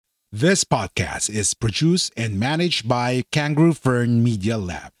This podcast is produced and managed by Kangaroo Fern Media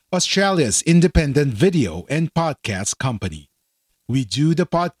Lab, Australia's independent video and podcast company. We do the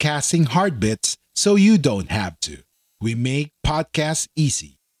podcasting hard bits so you don't have to. We make podcasts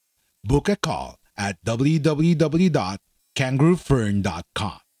easy. Book a call at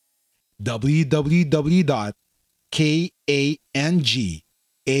www.kangaroofern.com.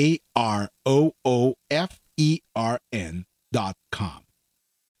 www.kangaroofern.com.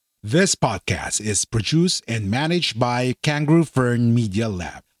 This podcast is produced and managed by Kangaroo Fern Media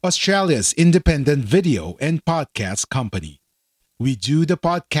Lab, Australia's independent video and podcast company. We do the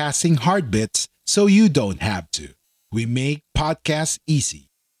podcasting hard bits so you don't have to. We make podcasts easy.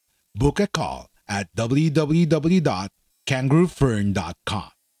 Book a call at www.kangaroofern.com.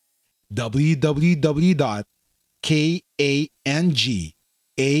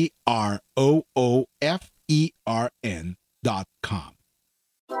 www.kangaroofern.com.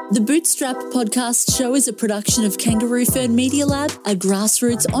 The Bootstrap Podcast Show is a production of Kangaroo Fern Media Lab, a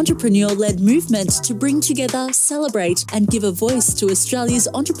grassroots entrepreneur-led movement to bring together, celebrate and give a voice to Australia's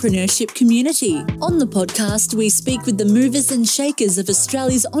entrepreneurship community. On the podcast, we speak with the movers and shakers of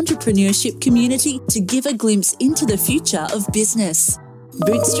Australia's entrepreneurship community to give a glimpse into the future of business.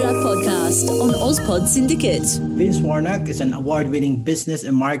 Bootstrap Podcast on Ozpod Syndicate. Vince Warnock is an award-winning business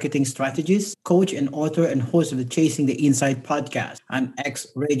and marketing strategist, coach and author and host of the Chasing the Insight podcast. An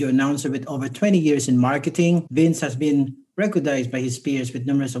ex-radio announcer with over 20 years in marketing, Vince has been recognized by his peers with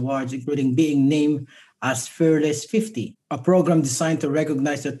numerous awards, including being named as Fearless 50, a program designed to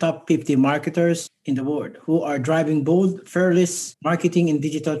recognize the top 50 marketers in the world who are driving bold, fearless marketing and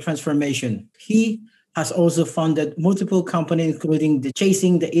digital transformation. He has also founded multiple companies, including the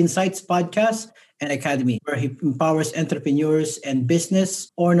Chasing the Insights podcast and Academy, where he empowers entrepreneurs and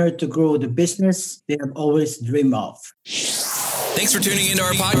business owners to grow the business they have always dreamed of. Thanks for tuning into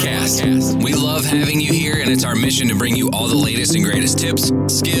our podcast. We love having you here, and it's our mission to bring you all the latest and greatest tips,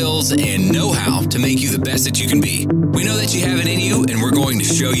 skills, and know-how to make you the best that you can be. We know that you have it in you, and we're going to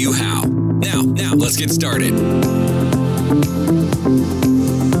show you how. Now, let's get started.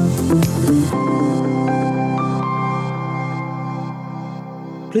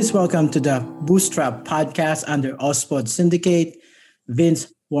 Please welcome to the Bootstrap podcast under Ozpod Syndicate,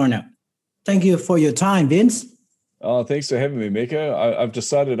 Vince Warnock. Thank you for your time, Vince. Oh, thanks for having me, Miko. I've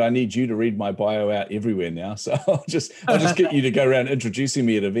decided I need you to read my bio out everywhere now. So I'll just get you to go around introducing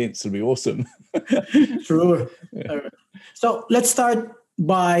me at events. It'll be awesome. Sure. Yeah. So let's start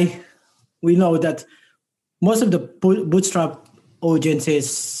by, we know that most of the Bootstrap audience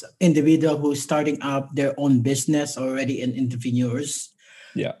is individual who's starting up their own business already and entrepreneurs.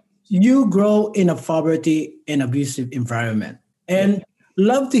 Yeah. You grow in a poverty and abusive environment. And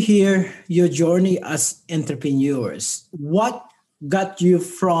love to hear your journey as entrepreneurs. What got you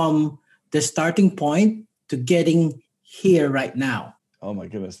from the starting point to getting here right now? Oh my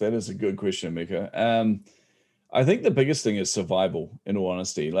goodness, that is a good question, Miko. I think the biggest thing is survival, in all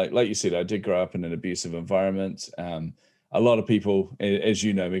honesty. Like you said, I did grow up in an abusive environment. A lot of people, as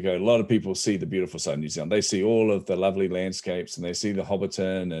you know, Miko, a lot of people see the beautiful side of New Zealand. They see all of the lovely landscapes and they see the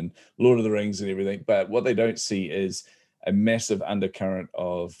Hobbiton and Lord of the Rings and everything. But what they don't see is a massive undercurrent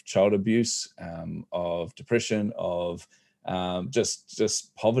of child abuse, of depression, of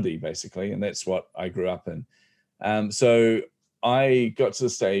just poverty, basically. And that's what I grew up in. So I got to the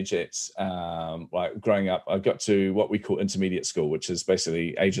stage at like growing up, I got to what we call intermediate school, which is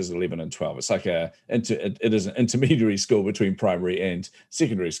basically ages 11 and 12. It's like it is an intermediary school between primary and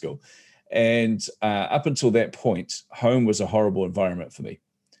secondary school. And up until that point, home was a horrible environment for me.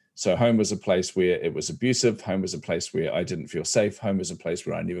 So home was a place where it was abusive. Home was a place where I didn't feel safe. Home was a place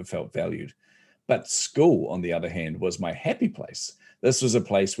where I never felt valued. But school, on the other hand, was my happy place. This was a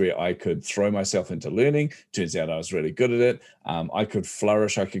place where I could throw myself into learning. Turns out I was really good at it. I could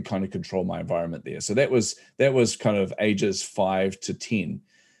flourish. I could kind of control my environment there. So that was kind of ages 5 to 10.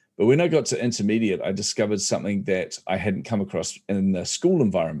 But when I got to intermediate, I discovered something that I hadn't come across in the school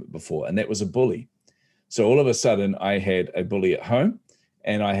environment before, and that was a bully. So all of a sudden, I had a bully at home,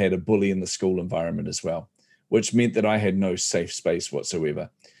 and I had a bully in the school environment as well, which meant that I had no safe space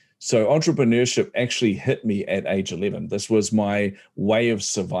whatsoever. So entrepreneurship actually hit me at age 11. This was my way of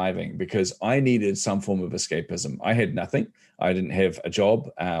surviving because I needed some form of escapism. I had nothing. I didn't have a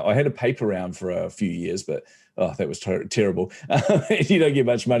job. I had a paper round for a few years, but that was terrible. You don't get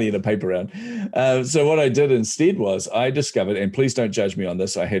much money in a paper round. So what I did instead was I discovered, and please don't judge me on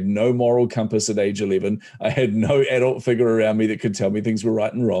this, I had no moral compass at age 11. I had no adult figure around me that could tell me things were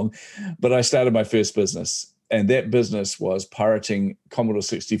right and wrong, but I started my first business. And that business was pirating Commodore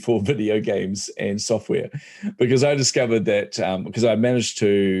 64 video games and software, because I discovered that because I managed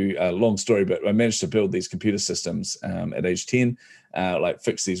to, long story, but I managed to build these computer systems at age 10, like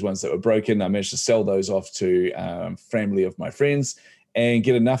fix these ones that were broken. I managed to sell those off to family of my friends and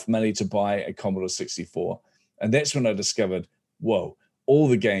get enough money to buy a Commodore 64. And that's when I discovered, whoa, all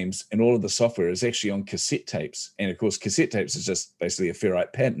the games and all of the software is actually on cassette tapes. And of course, cassette tapes is just basically a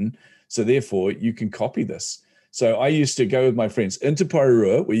ferrite pattern. So therefore, you can copy this. So I used to go with my friends into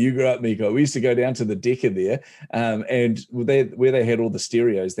Porirua, where you grew up, Miko. We used to go down to the Decker there, and where they had all the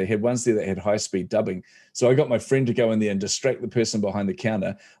stereos, they had ones there that had high-speed dubbing. So I got my friend to go in there and distract the person behind the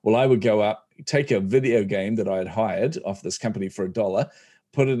counter. Well, I would go up, take a video game that I had hired off this company for $1,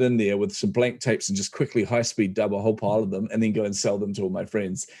 put it in there with some blank tapes and just quickly high-speed dub a whole pile of them, and then go and sell them to all my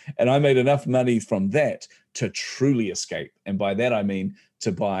friends. And I made enough money from that to truly escape. And by that, I mean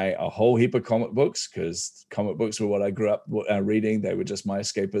to buy a whole heap of comic books, because comic books were what I grew up reading. They were just my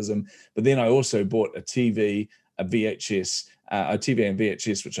escapism. But then I also bought a TV, a VHS, a TV and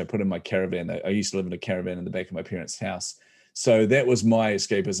VHS, which I put in my caravan. I used to live in a caravan in the back of my parents' house. So that was my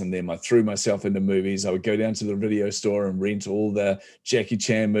escapism then. I threw myself into movies. I would go down to the video store and rent all the Jackie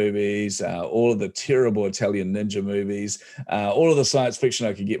Chan movies, all of the terrible Italian ninja movies, all of the science fiction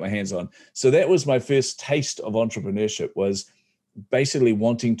I could get my hands on. So that was my first taste of entrepreneurship, was basically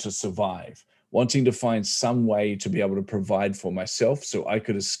wanting to survive, wanting to find some way to be able to provide for myself so I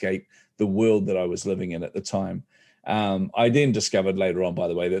could escape the world that I was living in at the time. I then discovered later on, by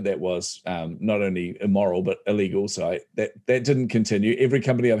the way, that was not only immoral, but illegal. So that didn't continue. Every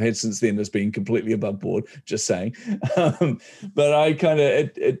company I've had since then has been completely above board, just saying. But I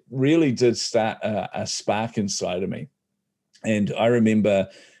it really did start a spark inside of me. And I remember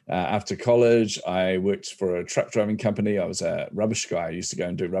after college, I worked for a truck driving company. I was a rubbish guy. I used to go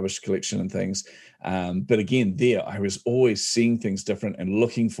and do rubbish collection and things. But again, there, I was always seeing things different and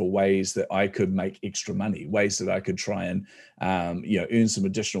looking for ways that I could make extra money, ways that I could try and, earn some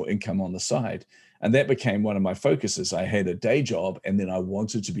additional income on the side. And that became one of my focuses. I had a day job, and then I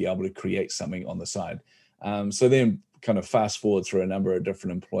wanted to be able to create something on the side. So then kind of fast forward through a number of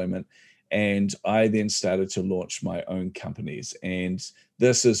different employment. And I then started to launch my own companies. And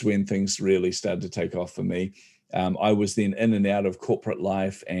this is when things really started to take off for me. I was then in and out of corporate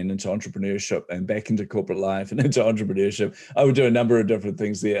life and into entrepreneurship, and back into corporate life and into entrepreneurship. I would do a number of different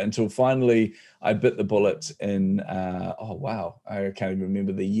things there until finally I bit the bullet in, I can't even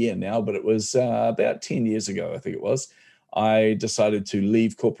remember the year now, but it was about 10 years ago, I think it was. I decided to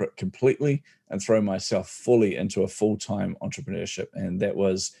leave corporate completely and throw myself fully into a full-time entrepreneurship. And that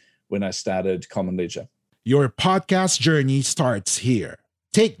was when I started Common Ledger. Your podcast journey starts here.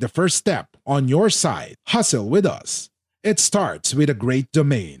 Take the first step on your side. Hustle with us. It starts with a great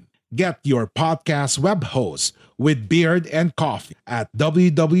domain. Get your podcast web host with Beard and Coffee at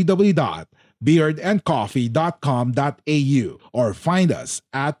www.beardandcoffee.com.au or find us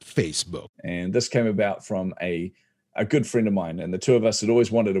at Facebook. And this came about from a good friend of mine, and the two of us had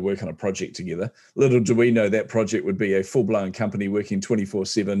always wanted to work on a project together. Little do we know that project would be a full-blown company working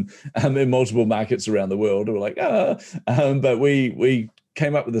 24/7 in multiple markets around the world. We're like, but we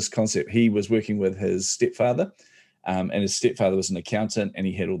came up with this concept. He was working with his stepfather, and his stepfather was an accountant, and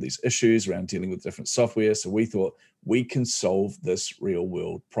he had all these issues around dealing with different software. So we thought, we can solve this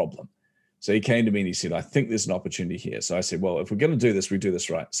real-world problem. So he came to me and he said, I think there's an opportunity here. So I said, well, if we're going to do this, we do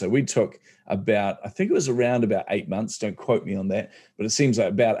this right. So we took I think it was around about 8 months. Don't quote me on that, but it seems like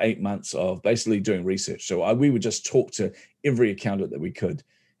about 8 months of basically doing research. So we would just talk to every accountant that we could.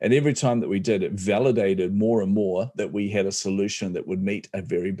 And every time that we did, it validated more and more that we had a solution that would meet a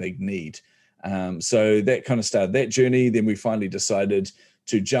very big need. So that kind of started that journey. Then we finally decided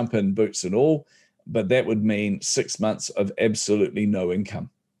to jump in, boots and all, but that would mean 6 months of absolutely no income.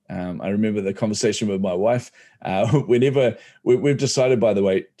 I remember the conversation with my wife. Whenever we've decided, by the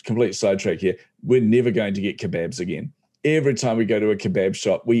way, complete sidetrack here, we're never going to get kebabs again. Every time we go to a kebab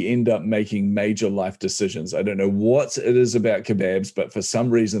shop, we end up making major life decisions. I don't know what it is about kebabs, but for some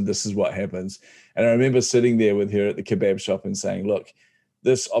reason, this is what happens. And I remember sitting there with her at the kebab shop and saying, look,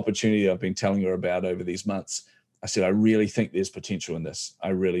 this opportunity I've been telling her about over these months, I said, I really think there's potential in this.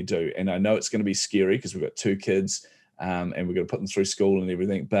 I really do. And I know it's going to be scary because we've got 2 kids. And we're going to put them through school and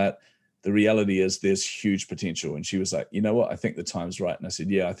everything. But the reality is there's huge potential. And she was like, you know what? I think the time's right. And I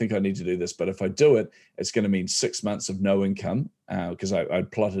said, yeah, I think I need to do this. But if I do it, it's going to mean 6 months of no income because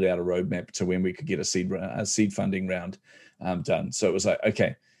I'd plotted out a roadmap to when we could get a seed funding round done. So it was like,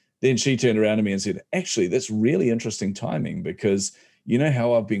 okay. Then she turned around to me and said, actually, that's really interesting timing because you know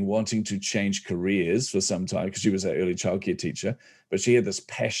how I've been wanting to change careers for some time, because she was an early childcare teacher, but she had this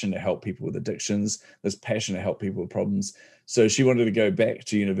passion to help people with addictions, this passion to help people with problems. So she wanted to go back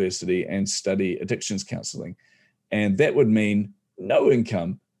to university and study addictions counseling. And that would mean no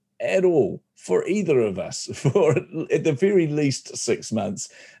income at all for either of us for at the very least 6 months.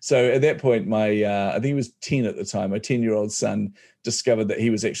 So at that point, my I think he was 10 at the time, my 10-year-old son discovered that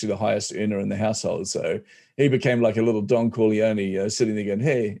he was actually the highest earner in the household. So he became like a little Don Corleone, sitting there going,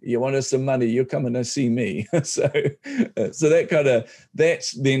 hey, you want us some money? You're coming to see me. so that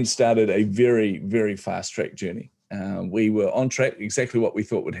then started a very, very fast track journey. We were on track, exactly what we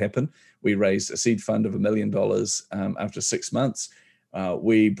thought would happen. We raised a seed fund of $1 million after 6 months.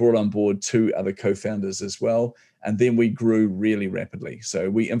 We brought on board 2 other co-founders as well. And then we grew really rapidly. So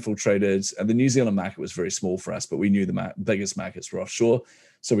we infiltrated, the New Zealand market was very small for us, but we knew the biggest markets were offshore.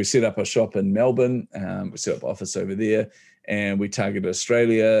 So we set up a shop in Melbourne, we set up office over there, and we targeted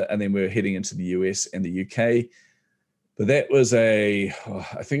Australia, and then we were heading into the US and the UK. But that was I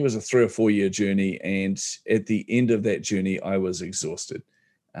think it was a 3 or 4 year journey. And at the end of that journey, I was exhausted.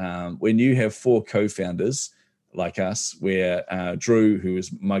 When you have 4 co-founders like us, where Drew, who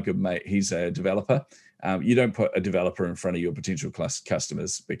is my good mate, he's a developer. You don't put a developer in front of your potential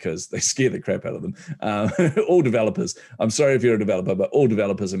customers because they scare the crap out of them. All developers, I'm sorry if you're a developer, but all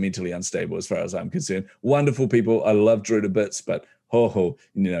developers are mentally unstable as far as I'm concerned. Wonderful people. I love Drew to bits, but don't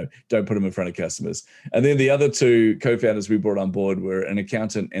put them in front of customers. And then the other 2 co-founders we brought on board were an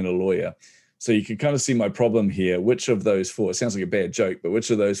accountant and a lawyer. So you can kind of see my problem here. Which of those 4, it sounds like a bad joke, but which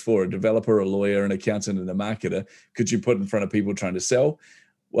of those 4, a developer, a lawyer, an accountant, and a marketer, could you put in front of people trying to sell?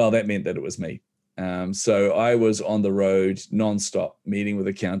 Well, that meant that it was me. So I was on the road nonstop, meeting with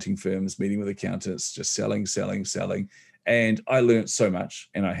accounting firms, meeting with accountants, just selling. And I learned so much.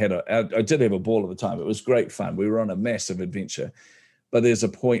 And I did have a ball at the time. It was great fun. We were on a massive adventure. But there's a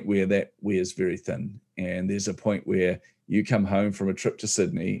point where that wears very thin. And there's a point where you come home from a trip to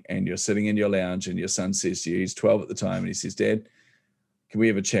Sydney and you're sitting in your lounge and your son says to you, he's 12 at the time, and he says, Dad, can we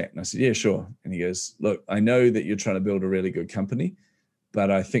have a chat? And I said, yeah, sure. And he goes, look, I know that you're trying to build a really good company, but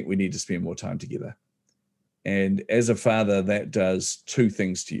I think we need to spend more time together. And as a father, that does 2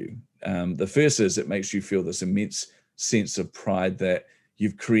 things to you. The first is it makes you feel this immense sense of pride that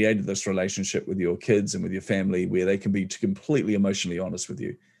you've created this relationship with your kids and with your family where they can be completely emotionally honest with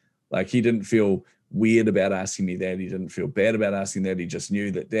you. Like, he didn't feel weird about asking me that. He didn't feel bad about asking that. He just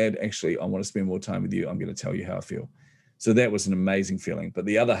knew that, Dad, actually, I want to spend more time with you. I'm going to tell you how I feel. So that was an amazing feeling. But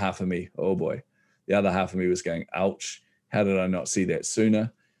the other half of me, oh boy, the other half of me was going, ouch, how did I not see that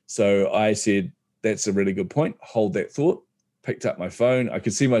sooner? So I said, that's a really good point. Hold that thought. Picked up my phone. I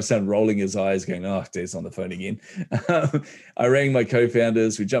could see my son rolling his eyes going, oh, Dad's on the phone again. I rang my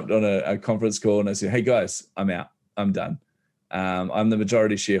co-founders. We jumped on a conference call and I said, hey guys, I'm out. I'm done. I'm the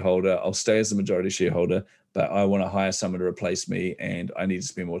majority shareholder. I'll stay as the majority shareholder, but I want to hire someone to replace me and I need to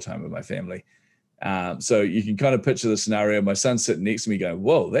spend more time with my family. So you can kind of picture the scenario. My son's sitting next to me going,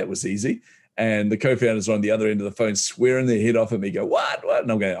 whoa, that was easy. And the co-founders are on the other end of the phone swearing their head off at me, go, what? And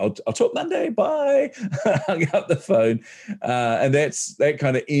I'm going, I'll talk Monday, bye. Hung up the phone. And that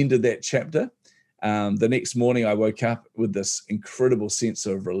kind of ended that chapter. The next morning I woke up with this incredible sense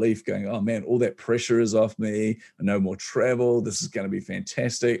of relief going, oh man, all that pressure is off me. No more travel. This is going to be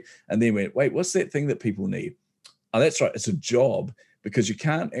fantastic. And then went, wait, what's that thing that people need? Oh, that's right. It's a job, because you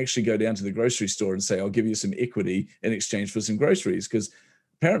can't actually go down to the grocery store and say, I'll give you some equity in exchange for some groceries, because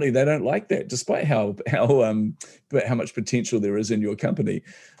apparently they don't like that, despite how much potential there is in your company.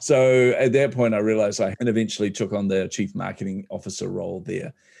 So at that point, I realized I eventually took on the chief marketing officer role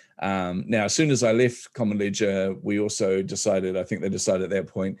there. Now, as soon as I left Common Ledger, we also decided, I think they decided at that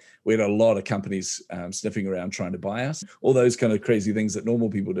point, we had a lot of companies sniffing around trying to buy us, all those kind of crazy things that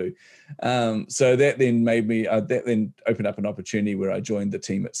normal people do. So that then made me, that then opened up an opportunity where I joined the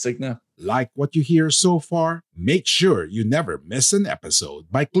team at Cigna. Like what you hear so far? Make sure you never miss an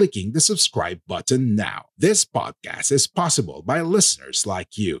episode by clicking the subscribe button now. This podcast is possible by listeners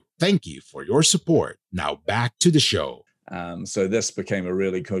like you. Thank you for your support. Now back to the show. So this became a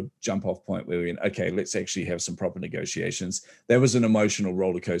really good jump off point where we went, okay, let's actually have some proper negotiations. That was an emotional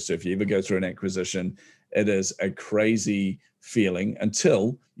roller coaster. If you ever go through an acquisition, it is a crazy feeling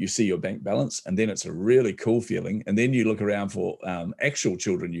until you see your bank balance, and then it's a really cool feeling. And then you look around for actual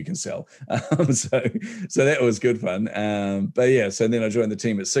children you can sell. So that was good fun. But yeah, so then I joined the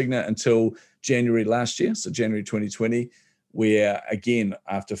team at Cigna until January last year, so January 2020, where again,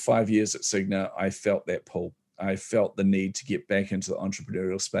 after 5 years at Cigna, I felt that pull. I felt the need to get back into the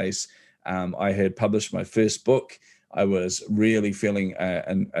entrepreneurial space. I had published my first book. I was really feeling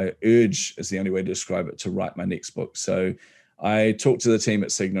an urge, is the only way to describe it, to write my next book. So I talked to the team at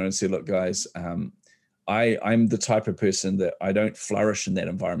Cigna and said, look, guys, I'm the type of person that I don't flourish in that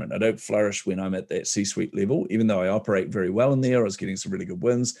environment. I don't flourish when I'm at that C-suite level, even though I operate very well in there. I was getting some really good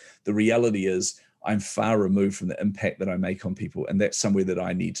wins. The reality is I'm far removed from the impact that I make on people. And that's somewhere that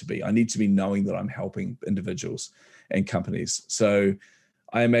I need to be. I need to be knowing that I'm helping individuals and companies. So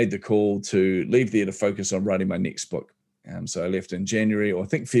I made the call to leave there to focus on writing my next book. So I left in January, or I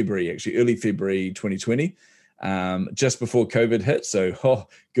think February, actually, early February 2020. Just before COVID hit. So,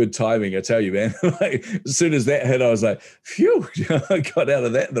 good timing, I tell you, man. Like, as soon as that hit, I was like, phew, I got out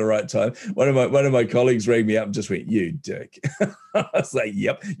of that at the right time. One of my colleagues rang me up and just went, you dick. I was like,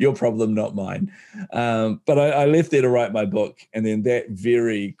 yep, your problem, not mine. But I left there to write my book. And then that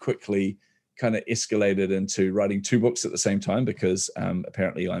very quickly kind of escalated into writing 2 books at the same time, because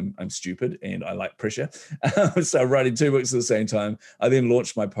apparently I'm stupid and I like pressure. So writing 2 books at the same time. I then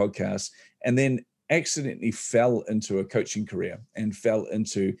launched my podcast, and then accidentally fell into a coaching career and fell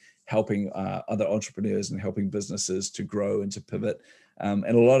into helping other entrepreneurs and helping businesses to grow and to pivot. And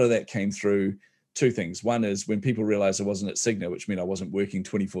a lot of that came through 2 things. One is when people realized I wasn't at Cigna, which meant I wasn't working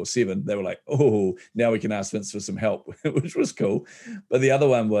 24/7, they were like, oh, now we can ask Vince for some help, which was cool. But the other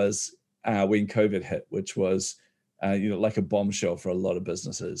one was when COVID hit, which was like a bombshell for a lot of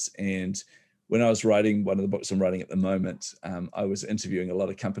businesses. And when I was writing one of the books I'm writing at the moment, I was interviewing a lot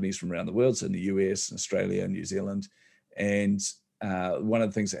of companies from around the world, so in the US, Australia, and New Zealand. And one of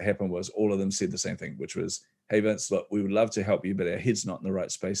the things that happened was all of them said the same thing, which was, hey, Vince, look, we would love to help you, but our head's not in the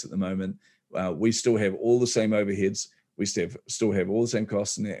right space at the moment. We still have all the same overheads. We still have all the same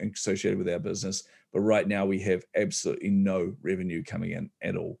costs associated with our business. But right now we have absolutely no revenue coming in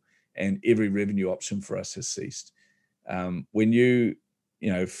at all. And every revenue option for us has ceased. When you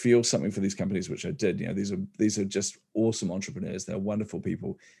feel something for these companies, which I did, these are just awesome entrepreneurs. They're wonderful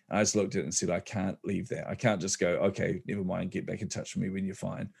people. And I just looked at it and said, I can't leave that. I can't just go, okay, never mind, get back in touch with me when you're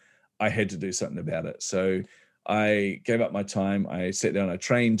fine. I had to do something about it. So I gave up my time. I sat down, I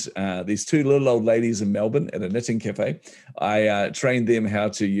trained these 2 little old ladies in Melbourne at a knitting cafe. I trained them how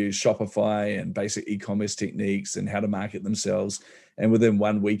to use Shopify and basic e-commerce techniques and how to market themselves. And within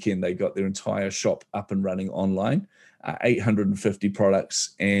 1 weekend, they got their entire shop up and running online. 850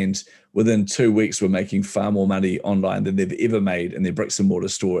 products, and within 2 weeks we're making far more money online than they've ever made in their bricks and mortar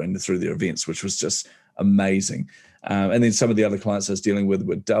store and through their events, which was just amazing. And then some of the other clients I was dealing with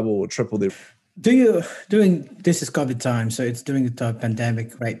would double or triple their. This is COVID time, so it's during the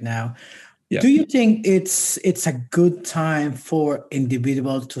pandemic right now. Yeah. Do you think it's a good time for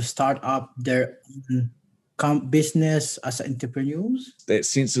individuals to start up their own business as entrepreneurs? That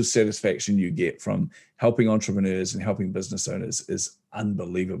sense of satisfaction you get from helping entrepreneurs and helping business owners is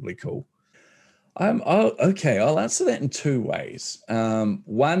unbelievably cool. I'll answer that in 2 ways.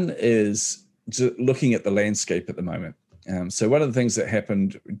 One is looking at the landscape at the moment. So one of the things that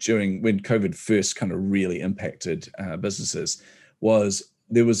happened when COVID first kind of really impacted businesses was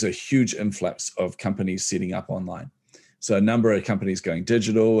there was a huge influx of companies setting up online. So a number of companies going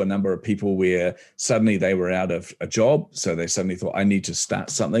digital, a number of people where suddenly they were out of a job. So they suddenly thought, I need to start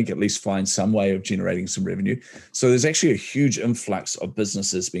something, at least find some way of generating some revenue. So there's actually a huge influx of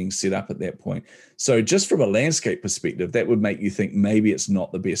businesses being set up at that point. So just from a landscape perspective, that would make you think maybe it's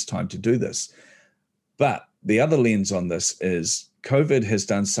not the best time to do this. But the other lens on this is COVID has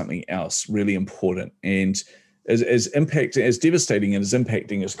done something else really important. And as devastating and as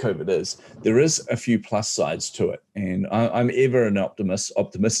impacting as COVID is, there is a few plus sides to it. And I'm ever an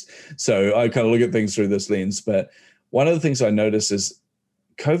optimist. So I kind of look at things through this lens. But one of the things I notice is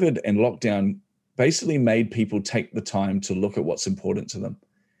COVID and lockdown basically made people take the time to look at what's important to them.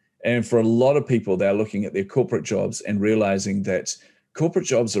 And for a lot of people, they're looking at their corporate jobs and realizing that corporate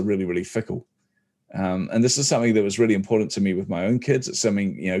jobs are really, really fickle. And this is something that was really important to me with my own kids. It's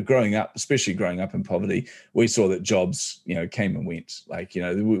something, growing up, especially growing up in poverty, we saw that jobs, came and went. Like,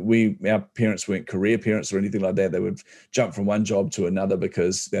 our parents weren't career parents or anything like that. They would jump from one job to another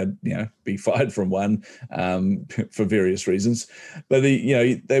because they'd, be fired from one for various reasons. But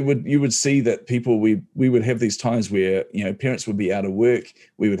you would see that people, we would have these times where, parents would be out of work.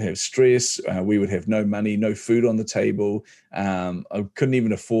 We would have stress. We would have no money, no food on the table. I couldn't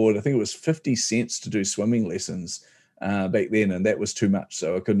even afford, I think it was 50 cents to do swimming lessons back then, and that was too much.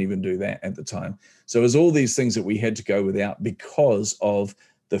 So I couldn't even do that at the time. So it was all these things that we had to go without because of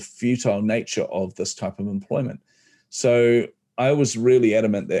the futile nature of this type of employment. So I was really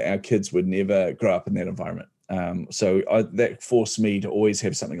adamant that our kids would never grow up in that environment. That forced me to always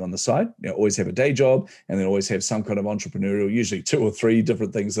have something on the side, always have a day job, and then always have some kind of entrepreneurial, usually 2 or 3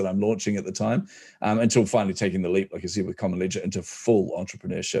 different things that I'm launching at the time, until finally taking the leap, like I said, with Common Ledger into full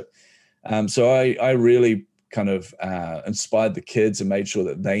entrepreneurship. So I really kind of inspired the kids and made sure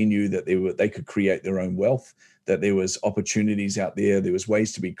that they knew that they could create their own wealth, that there was opportunities out there was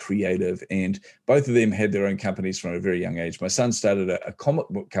ways to be creative. And both of them had their own companies from a very young age. My son started a comic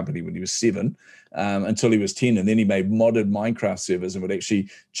book company when he was 7 until he was 10. And then he made modded Minecraft servers and would actually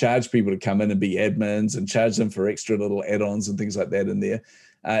charge people to come in and be admins and charge them for extra little add-ons and things like that in there.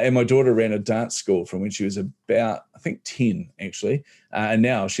 And my daughter ran a dance school from when she was about, I think, 10, actually. And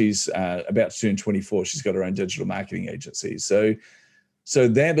now she's about to turn 24. She's got her own digital marketing agency. So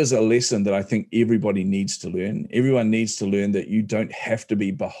that is a lesson that I think everybody needs to learn. Everyone needs to learn that you don't have to be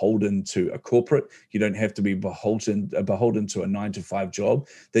beholden to a corporate. You don't have to be beholden to a 9-to-5 job,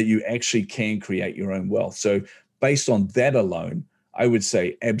 that you actually can create your own wealth. So based on that alone, I would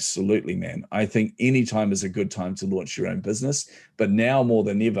say absolutely, man. I think any time is a good time to launch your own business. But now more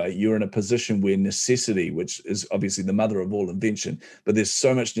than ever, you're in a position where necessity, which is obviously the mother of all invention, but there's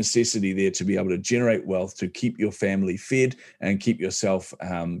so much necessity there to be able to generate wealth, to keep your family fed and keep yourself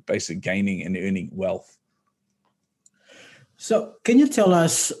basically gaining and earning wealth. So can you tell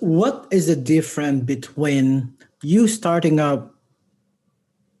us what is the difference between you starting up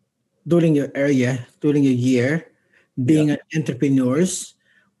during your year, being an entrepreneurs,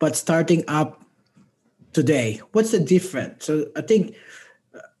 but starting up today? What's the difference? So I think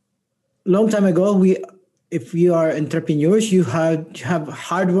long time ago, if you are entrepreneurs, you have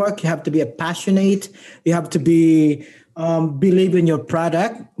hard work, you have to be passionate, you have to be believe in your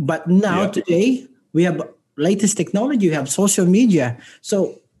product. But now today we have latest technology, you have social media.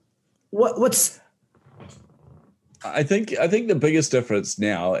 So what's I think the biggest difference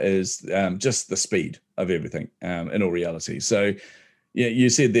now is just the speed of everything in all reality. So yeah, you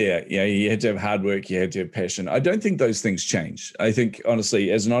said there, you had to have hard work, you had to have passion. I don't think those things change. I think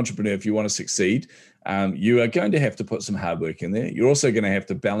honestly, as an entrepreneur, if you want to succeed, you are going to have to put some hard work in there. You're also going to have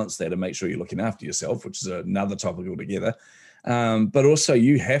to balance that and make sure you're looking after yourself, which is another topic altogether. But also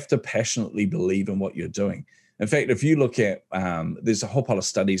you have to passionately believe in what you're doing. In fact, if you look at, there's a whole pile of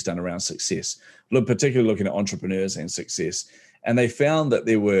studies done around success, particularly looking at entrepreneurs and success. And they found that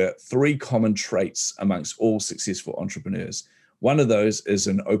there were 3 common traits amongst all successful entrepreneurs. One of those is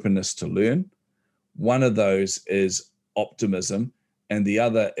an openness to learn. One of those is optimism. And the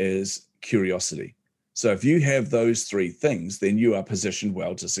other is curiosity. So if you have those 3 things, then you are positioned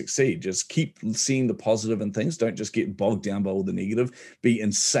well to succeed. Just keep seeing the positive in things. Don't just get bogged down by all the negative. Be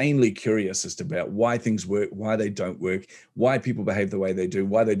insanely curious as to about why things work, why they don't work, why people behave the way they do,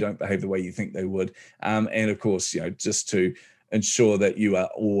 why they don't behave the way you think they would. And of course, just to ensure that you are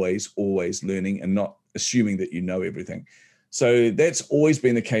always learning and not assuming that you know everything. So that's always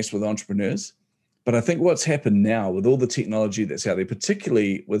been the case with entrepreneurs. But I think what's happened now with all the technology that's out there,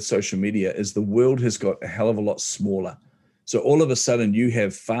 particularly with social media, is the world has got a hell of a lot smaller. So all of a sudden you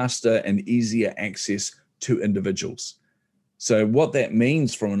have faster and easier access to individuals. So what that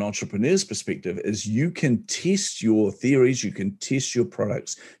means from an entrepreneur's perspective is you can test your theories, you can test your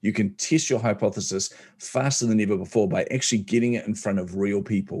products, you can test your hypothesis faster than ever before by actually getting it in front of real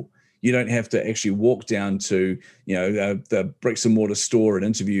people. You don't have to actually walk down to, the bricks and mortar store and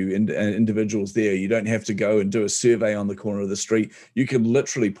interview individuals there. You don't have to go and do a survey on the corner of the street. You can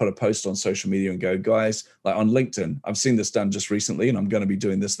literally put a post on social media and go, guys, like on LinkedIn. I've seen this done just recently, and I'm going to be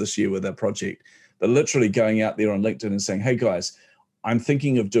doing this year with a project. But literally going out there on LinkedIn and saying, hey guys, I'm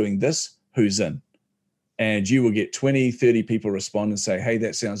thinking of doing this. Who's in? And you will get 20, 30 people respond and say, hey,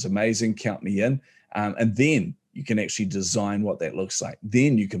 that sounds amazing. Count me in. And then you can actually design what that looks like.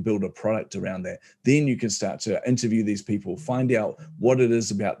 Then you can build a product around that. Then you can start to interview these people, find out what it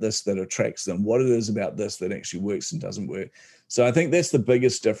is about this that attracts them, what it is about this that actually works and doesn't work. So I think that's the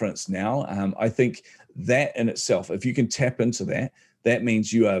biggest difference now. I think that in itself, if you can tap into that, that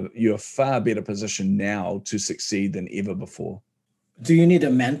means you are far better positioned now to succeed than ever before. Do you need a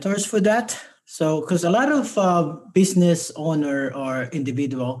mentors for that? So, because a lot of business owner or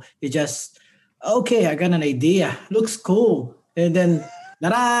individual, you just, okay, I got an idea. Looks cool. And then,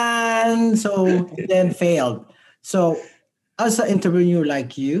 then failed. So as an entrepreneur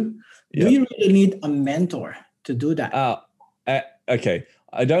like you, do you really need a mentor to do that? Okay.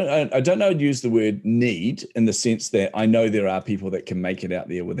 I don't know I'd use the word need in the sense that I know there are people that can make it out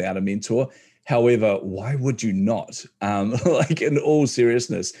there without a mentor. However, why would you not? Like in all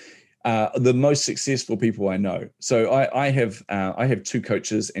seriousness, the most successful people I know. So I have 2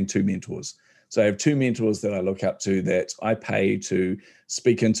 coaches and 2 mentors. So I have 2 mentors that I look up to that I pay to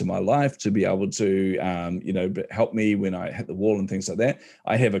speak into my life, to be able to, help me when I hit the wall and things like that.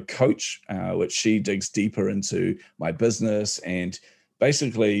 I have a coach, which she digs deeper into my business and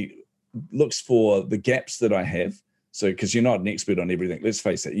basically looks for the gaps that I have So, because you're not an expert on everything, let's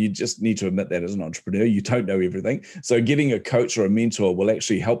face it, you just need to admit that as an entrepreneur, you don't know everything. So getting a coach or a mentor will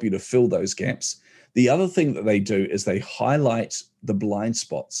actually help you to fill those gaps. The other thing that they do is they highlight the blind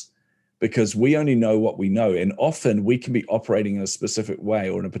spots, because we only know what we know. And often we can be operating in a specific way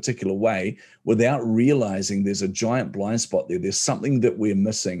or in a particular way without realizing there's a giant blind spot there. There's something that we're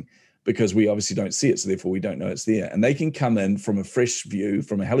missing because we obviously don't see it. So therefore we don't know it's there. And they can come in from a fresh view,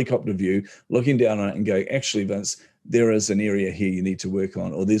 from a helicopter view, looking down on it and go, actually, Vince, there is an area here you need to work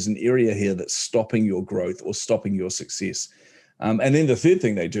on, or there's an area here that's stopping your growth or stopping your success. And then the third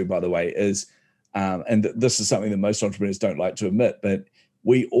thing they do, by the way, is, and this is something that most entrepreneurs don't like to admit, but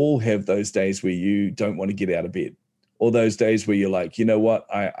we all have those days where you don't want to get out of bed, or those days where you're like, you know what,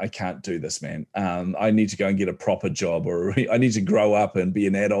 I can't do this, man. I need to go and get a proper job, or I need to grow up and be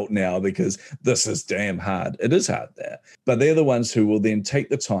an adult now because this is damn hard. It is hard there. But they're the ones who will then take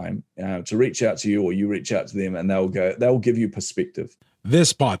the time to reach out to you, or you reach out to them, and they'll give you perspective.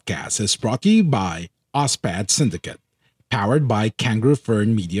 This podcast is brought to you by OSPAD Syndicate, powered by Kangaroo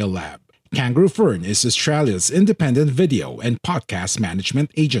Fern Media Lab. Kangaroo Fern is Australia's independent video and podcast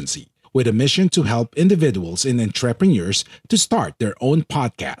management agency, with a mission to help individuals and entrepreneurs to start their own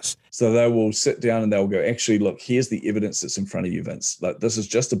podcast. So they will sit down and they'll go, actually, look, here's the evidence that's in front of you, Vince. Like, this is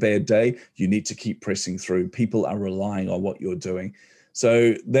just a bad day. You need to keep pressing through. People are relying on what you're doing.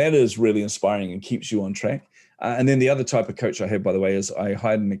 So that is really inspiring and keeps you on track. And then the other type of coach I have, by the way, is I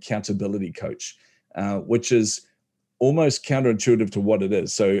hired an accountability coach, which is almost counterintuitive to what it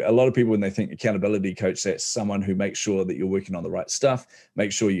is. So a lot of people, when they think accountability coach, that's someone who makes sure that you're working on the right stuff,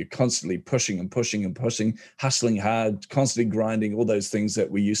 make sure you're constantly pushing and pushing and pushing, hustling hard, constantly grinding, all those things that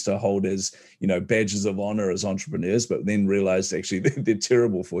we used to hold as, badges of honor as entrepreneurs, but then realized actually they're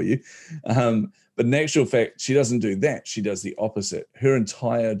terrible for you. But in actual fact, she doesn't do that. She does the opposite. Her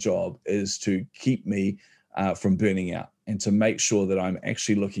entire job is to keep me from burning out and to make sure that I'm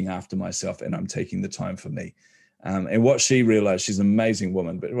actually looking after myself and I'm taking the time for me. And what she realized, she's an amazing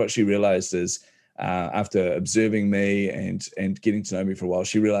woman, but what she realized is after observing me and getting to know me for a while,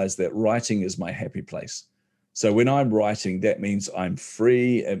 she realized that writing is my happy place. So when I'm writing, that means I'm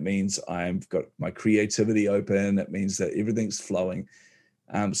free. It means I've got my creativity open. It means that everything's flowing.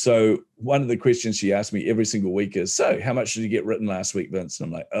 So one of the questions she asked me every single week is, so how much did you get written last week, Vince? And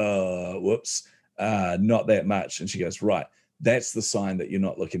I'm like, whoops, not that much. And she goes, right, that's the sign that you're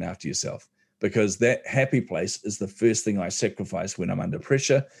not looking after yourself. Because that happy place is the first thing I sacrifice when I'm under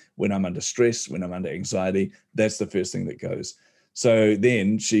pressure, when I'm under stress, when I'm under anxiety. That's the first thing that goes. So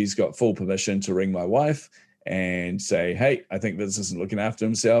then she's got full permission to ring my wife and say, hey, I think Vince isn't looking after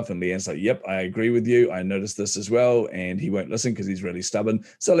himself. And Leanne's like, yep, I agree with you. I noticed this as well. And he won't listen because he's really stubborn.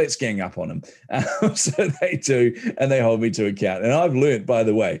 So let's gang up on him. So they do, and they hold me to account. And I've learned, by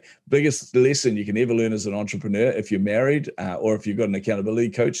the way, biggest lesson you can ever learn as an entrepreneur, if you're married or if you've got an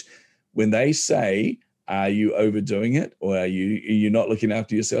accountability coach, when they say, are you overdoing it, or are you not looking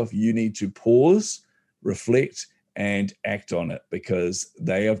after yourself, you need to pause, reflect, and act on it, because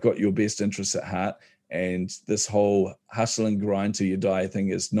they have got your best interests at heart. And this whole hustle and grind till you die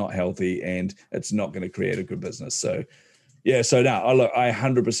thing is not healthy, and it's not going to create a good business. So yeah, so now I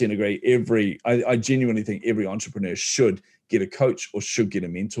 100% agree. I genuinely think every entrepreneur should get a coach or should get a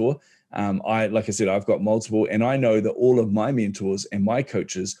mentor. Like I said, I've got multiple, and I know that all of my mentors and my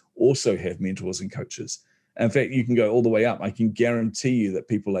coaches also have mentors and coaches. In fact, you can go all the way up. I can guarantee you that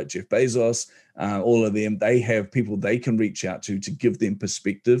people like Jeff Bezos, all of them, they have people they can reach out to give them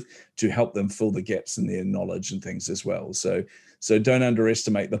perspective, to help them fill the gaps in their knowledge and things as well. So don't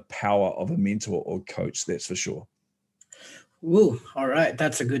underestimate the power of a mentor or coach, that's for sure. Ooh, all right.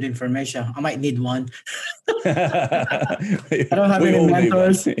 That's a good information. I might need one. I don't have any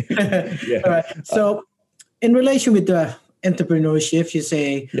mentors. Yeah. All right. So in relation with the entrepreneurship, you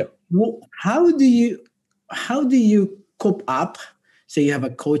say, yep. How do you cope up? So you have a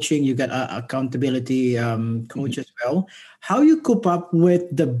coaching, you got an accountability coach as well. How you cope up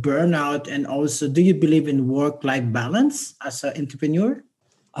with the burnout, and also do you believe in work-life balance as an entrepreneur?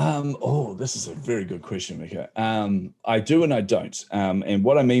 This is a very good question, Mika. I do and I don't. And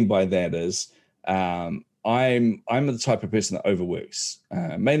what I mean by that is I'm the type of person that overworks,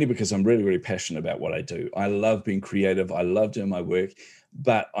 mainly because I'm really, really passionate about what I do. I love being creative. I love doing my work,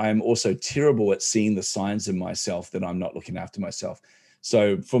 but I'm also terrible at seeing the signs in myself that I'm not looking after myself.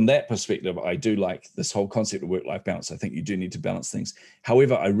 So from that perspective, I do like this whole concept of work-life balance. I think you do need to balance things.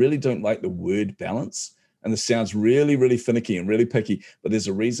 However, I really don't like the word balance. And this sounds really, really finicky and really picky, but there's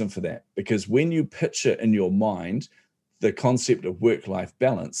a reason for that. Because when you picture in your mind the concept of work-life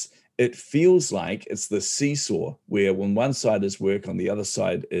balance, it feels like it's the seesaw where on one side is work, on the other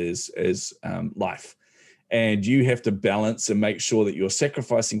side is life. and you have to balance and make sure that you're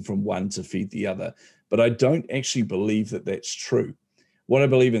sacrificing from one to feed the other. But I don't actually believe that that's true. What I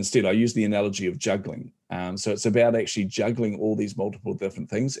believe instead, I use the analogy of juggling. So it's about actually juggling all these multiple different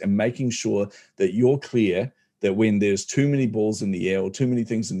things and making sure that you're clear that when there's too many balls in the air or too many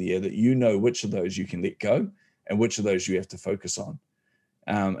things in the air, that you know which of those you can let go and which of those you have to focus on.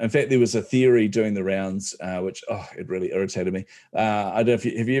 In fact, there was a theory doing the rounds, which, it really irritated me. I don't know if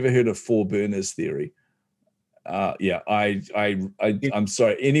have you ever heard of four burners theory? I'm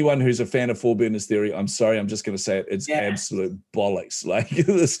sorry. Anyone who's a fan of four burners theory, I'm sorry. I'm just going to say it. It's absolute bollocks. Like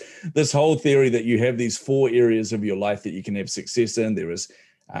this whole theory that you have these four areas of your life that you can have success in. There is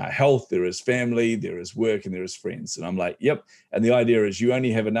health, there is family, there is work, and there is friends. And I'm like, yep. And the idea is you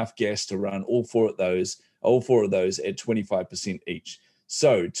only have enough gas to run all four of those at 25% each.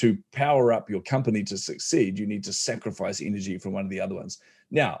 So to power up your company to succeed, you need to sacrifice energy from one of the other ones.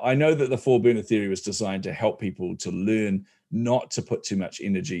 Now, I know that the four burner theory was designed to help people to learn not to put too much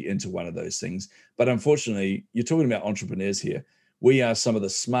energy into one of those things. But unfortunately, you're talking about entrepreneurs here. We are some of the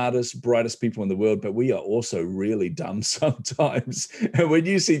smartest, brightest people in the world, but we are also really dumb sometimes. And when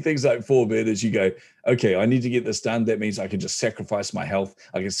you see things like four burners, you go, okay, I need to get this done. That means I can just sacrifice my health.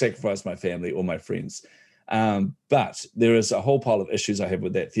 I can sacrifice my family or my friends. But there is a whole pile of issues I have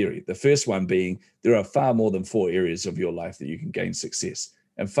with that theory. The first one being there are far more than four areas of your life that you can gain success,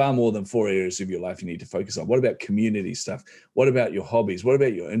 and far more than four areas of your life you need to focus on. What about community stuff? What about your hobbies? What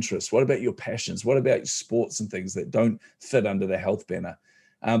about your interests? What about your passions? What about your sports and things that don't fit under the health banner?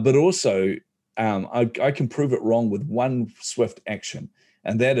 But also, I can prove it wrong with one swift action,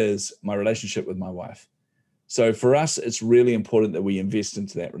 and that is my relationship with my wife. So for us, it's really important that we invest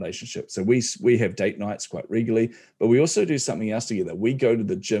into that relationship. So we have date nights quite regularly, but we also do something else together. We go to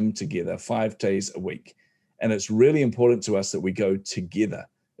the gym together 5 days a week. And it's really important to us that we go together.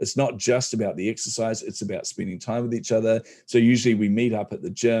 It's not just about the exercise, it's about spending time with each other. So usually we meet up at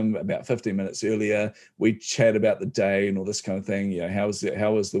the gym about 15 minutes earlier. We chat about the day and all this kind of thing. You know, how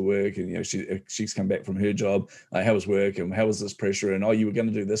was the work? And, you know, she's come back from her job. How was work? And how was this pressure? And, you were going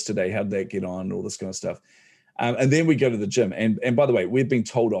to do this today. How did that get on? All this kind of stuff. And then we go to the gym. And by the way, we've been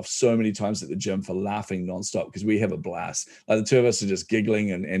told off so many times at the gym for laughing nonstop because we have a blast. Like the two of us are just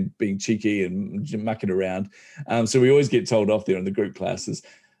giggling and being cheeky and mucking around. So we always get told off there in the group classes.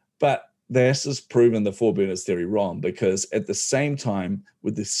 But this has proven the four burners theory wrong, because at the same time,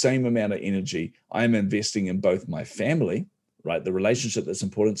 with the same amount of energy, I'm investing in both my family, right? The relationship that's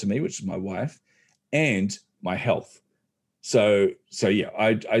important to me, which is my wife, and my health. So yeah,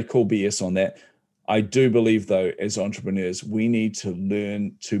 I call BS on that. I do believe, though, as entrepreneurs, we need to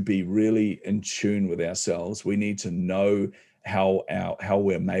learn to be really in tune with ourselves. We need to know how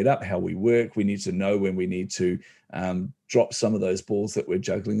we're made up, how we work. We need to know when we need to drop some of those balls that we're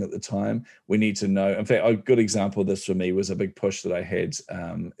juggling at the time. We need to know. In fact, a good example of this for me was a big push that I had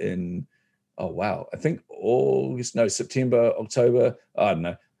I think September, October. I don't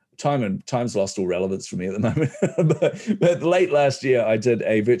know. Time's lost all relevance for me at the moment. but late last year, I did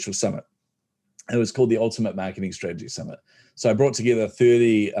a virtual summit. It was called the Ultimate Marketing Strategy Summit. So I brought together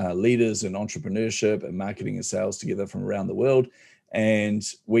 30 leaders in entrepreneurship and marketing and sales together from around the world. And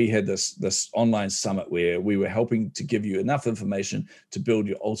we had this online summit where we were helping to give you enough information to build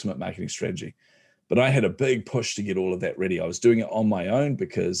your ultimate marketing strategy. But I had a big push to get all of that ready. I was doing it on my own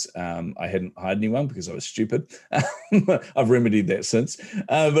because I hadn't hired anyone because I was stupid. I've remedied that since.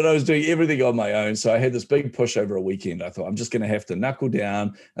 But I was doing everything on my own. So I had this big push over a weekend. I thought, I'm just going to have to knuckle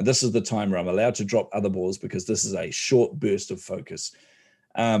down. And this is the time where I'm allowed to drop other balls because this is a short burst of focus.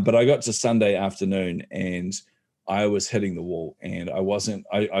 But I got to Sunday afternoon and I was hitting the wall, and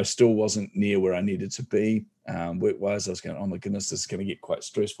I still wasn't near where I needed to be. Work-wise, I was going, oh my goodness, this is going to get quite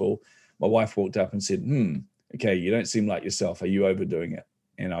stressful. My wife walked up and said, okay, you don't seem like yourself. Are you overdoing it?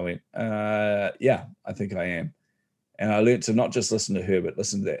 And I went, yeah, I think I am. And I learned to not just listen to her, but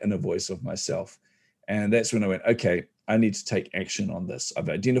listen to that inner voice of myself. And that's when I went, okay, I need to take action on this. I've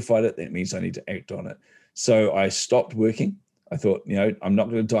identified it. That means I need to act on it. So I stopped working. I thought, I'm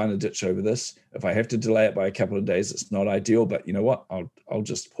not going to die in a ditch over this. If I have to delay it by a couple of days, it's not ideal, but you know what? I'll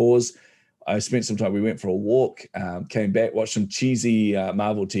just pause. I spent some time, we went for a walk, came back, watched some cheesy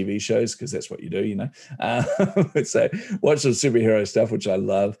Marvel TV shows, because that's what you do, So watch some superhero stuff, which I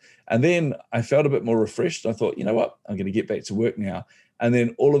love. And then I felt a bit more refreshed. I thought, you know what, I'm going to get back to work now. And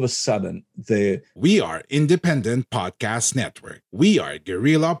then all of a sudden, We are Independent Podcast Network. We are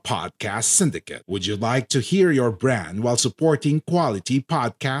Guerrilla Podcast Syndicate. Would you like to hear your brand while supporting quality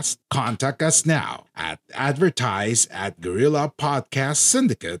podcasts? Contact us now at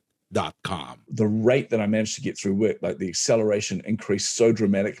advertise@guerrillapodcastsyndicate.com. The rate that I managed to get through work, like the acceleration increased so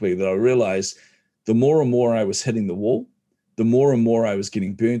dramatically that I realized the more and more I was hitting the wall, the more and more I was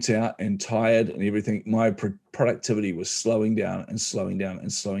getting burnt out and tired and everything. My productivity was slowing down and slowing down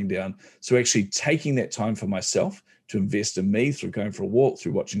and slowing down. So actually taking that time for myself to invest in me through going for a walk,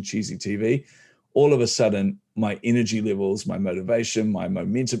 through watching cheesy TV, all of a sudden my energy levels, my motivation, my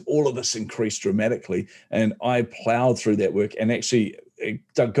momentum, all of this increased dramatically. And I plowed through that work and actually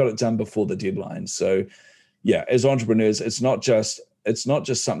got it done before the deadline. So yeah, as entrepreneurs, it's not just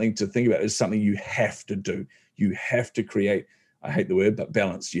something to think about. It's something you have to do. You have to create, I hate the word, but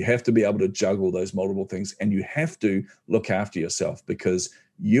balance. You have to be able to juggle those multiple things, and you have to look after yourself, because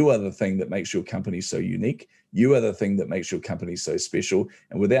you are the thing that makes your company so unique. You are the thing that makes your company so special.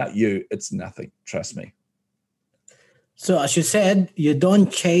 And without you, it's nothing. Trust me. So as you said, you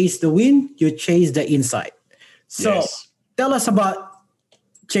don't chase the win, you chase the insight. So Yes. Tell us about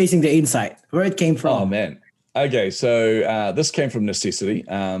chasing the insight, where it came from. Oh, man. Okay, so this came from necessity.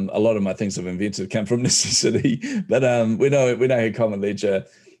 A lot of my things I've invented come from necessity, but we know here Common Ledger.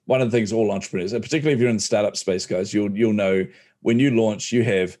 One of the things all entrepreneurs, and particularly if you're in the startup space, guys, you'll know when you launch, you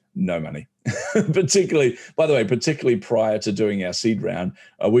have no money. particularly prior to doing our seed round,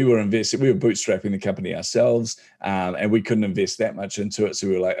 we were bootstrapping the company ourselves, and we couldn't invest that much into it. So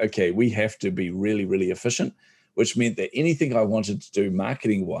we were like, okay, we have to be really, really efficient, which meant that anything I wanted to do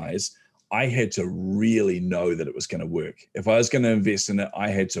marketing wise, I had to really know that it was going to work. If I was going to invest in it, I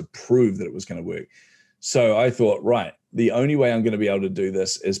had to prove that it was going to work. So I thought, right, the only way I'm going to be able to do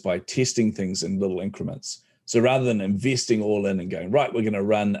this is by testing things in little increments. So rather than investing all in and going, right, we're going to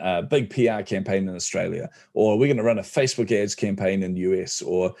run a big PR campaign in Australia, or we're going to run a Facebook ads campaign in the US,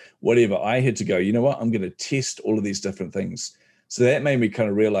 or whatever, I had to go, you know what, I'm going to test all of these different things. So that made me kind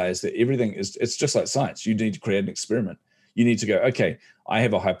of realize that it's just like science. You need to create an experiment. You need to go, okay, I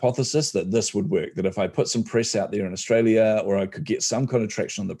have a hypothesis that this would work, that if I put some press out there in Australia, or I could get some kind of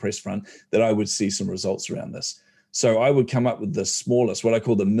traction on the press front, that I would see some results around this. So I would come up with the smallest, what I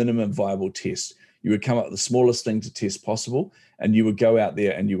call the minimum viable test. You would come up with the smallest thing to test possible, and you would go out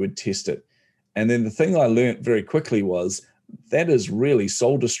there and you would test it. And then the thing I learned very quickly was that is really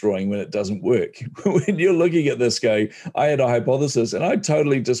soul destroying when it doesn't work. When you're looking at this going, I had a hypothesis and I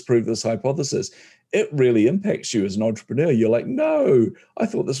totally disproved this hypothesis. It really impacts you as an entrepreneur. You're like, no, I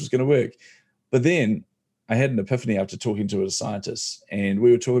thought this was going to work. But then I had an epiphany after talking to a scientist, and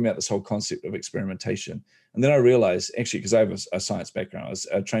we were talking about this whole concept of experimentation. And then I realized, actually, because I have a science background, I was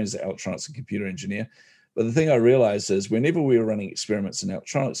trained as an electronics and computer engineer. But the thing I realized is whenever we were running experiments in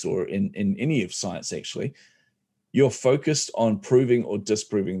electronics, or in any of science, actually, you're focused on proving or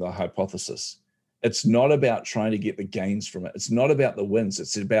disproving the hypothesis. It's not about trying to get the gains from it. It's not about the wins.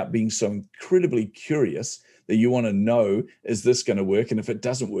 It's about being so incredibly curious that you want to know, is this going to work? And if it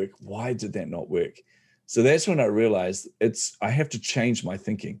doesn't work, why did that not work? So that's when I realized I have to change my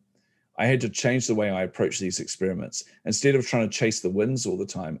thinking. I had to change the way I approach these experiments. Instead of trying to chase the wins all the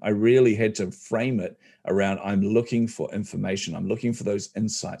time, I really had to frame it around, I'm looking for information. I'm looking for those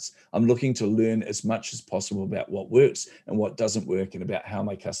insights. I'm looking to learn as much as possible about what works and what doesn't work, and about how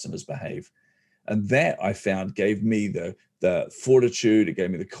my customers behave. And that, I found, gave me the fortitude. It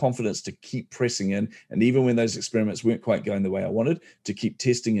gave me the confidence to keep pressing in. And even when those experiments weren't quite going the way I wanted, to keep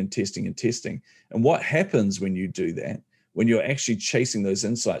testing and testing and testing. And what happens when you do that, when you're actually chasing those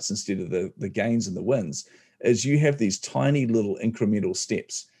insights instead of the gains and the wins, is you have these tiny little incremental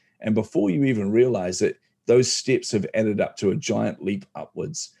steps. And before you even realize it, those steps have added up to a giant leap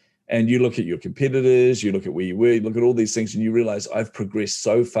upwards. And you look at your competitors, you look at where you were, you look at all these things, and you realize I've progressed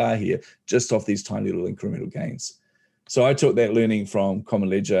so far here just off these tiny little incremental gains. So I took that learning from Common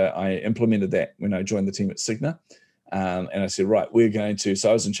Ledger. I implemented that when I joined the team at Cigna. And I said, right, so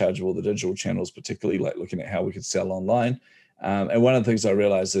I was in charge of all the digital channels, particularly like looking at how we could sell online. And one of the things I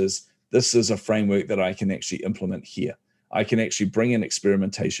realized is this is a framework that I can actually implement here. I can actually bring in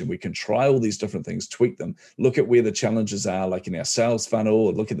experimentation. We can try all these different things, tweak them, look at where the challenges are, like in our sales funnel,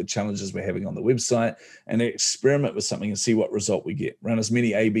 or look at the challenges we're having on the website, and experiment with something and see what result we get. Run as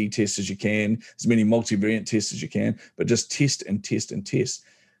many A/B tests as you can, as many multivariate tests as you can, but just test and test and test.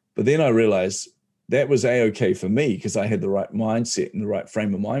 But then I realized that was A-okay for me because I had the right mindset and the right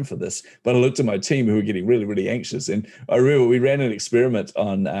frame of mind for this. But I looked at my team who were getting really, really anxious. And I remember we ran an experiment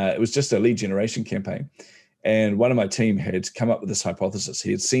on, it was just a lead generation campaign. And one of my team had come up with this hypothesis. He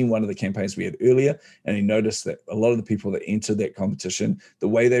had seen one of the campaigns we had earlier, and he noticed that a lot of the people that entered that competition, the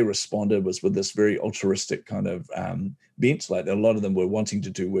way they responded was with this very altruistic kind of bent. Like a lot of them were wanting to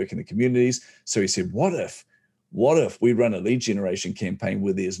do work in the communities. So he said, what if we run a lead generation campaign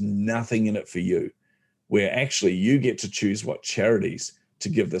where there's nothing in it for you, where actually you get to choose what charities to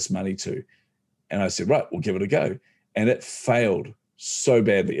give this money to? And I said, right, we'll give it a go. And it failed so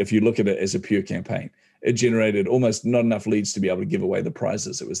badly. If you look at it as a pure campaign, it generated almost not enough leads to be able to give away the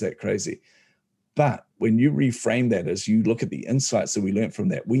prizes. It was that crazy. But when you reframe that, as you look at the insights that we learned from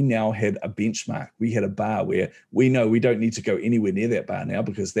that, we now had a benchmark. We had a bar where we know we don't need to go anywhere near that bar now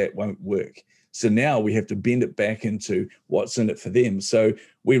because that won't work. So now we have to bend it back into what's in it for them. So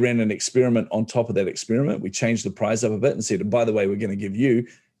we ran an experiment on top of that experiment. We changed the prize up a bit and said, by the way, we're going to give you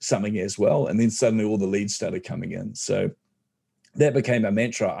something as well. And then suddenly all the leads started coming in. So that became a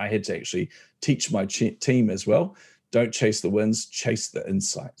mantra I had to actually teach my team as well. Don't chase the wins, chase the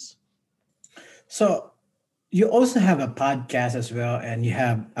insights. So you also have a podcast as well, and you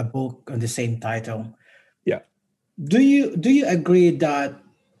have a book on the same title. Yeah. Do you agree that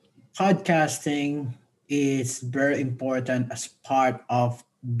podcasting is very important as part of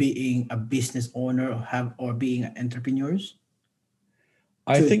being a business owner or being an entrepreneur?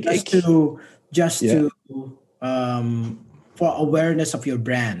 I think for awareness of your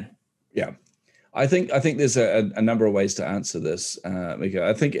brand. Yeah. I think there's a number of ways to answer this, Mika.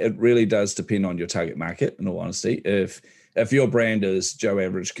 I think it really does depend on your target market, in all honesty. If your brand is Joe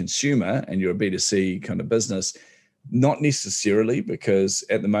Average Consumer and you're a B2C kind of business, not necessarily, because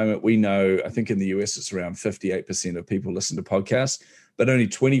at the moment we know, I think in the US it's around 58% of people listen to podcasts, but only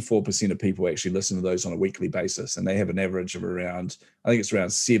 24% of people actually listen to those on a weekly basis. And they have an average of around, I think it's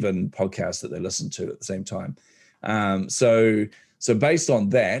around 7 podcasts that they listen to at the same time. So based on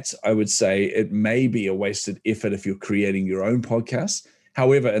that, I would say it may be a wasted effort if you're creating your own podcast.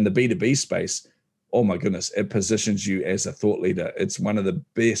 However, in the B2B space, oh my goodness, it positions you as a thought leader. It's one of the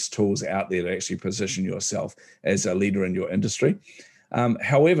best tools out there to actually position yourself as a leader in your industry.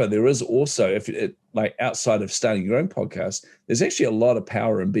 However, there is also, like outside of starting your own podcast, there's actually a lot of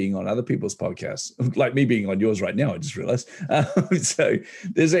power in being on other people's podcasts, like me being on yours right now, I just realized. So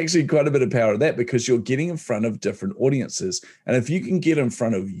there's actually quite a bit of power in that because you're getting in front of different audiences. And if you can get in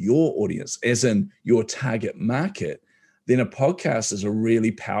front of your audience, as in your target market, then a podcast is a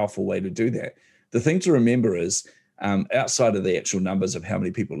really powerful way to do that. The thing to remember is, outside of the actual numbers of how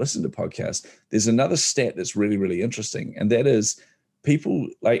many people listen to podcasts, there's another stat that's really, really interesting. And that is people,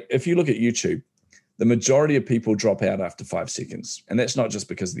 like if you look at YouTube, the majority of people drop out after 5 seconds. And that's not just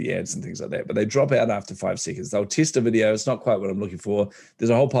because of the ads and things like that, but they drop out after 5 seconds. They'll test a video. It's not quite what I'm looking for. There's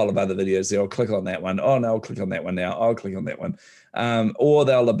a whole pile of other videos there. I'll click on that one. Oh, no, I'll click on that one now. I'll click on that one. Or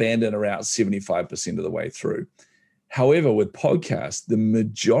they'll abandon around 75% of the way through. However, with podcasts, the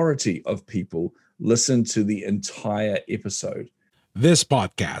majority of people listen to the entire episode. This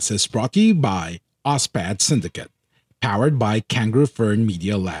podcast is brought to you by OSPAD Syndicate, powered by Kangaroo Fern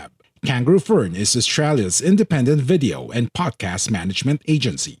Media Lab. Kangaroo Fern is Australia's independent video and podcast management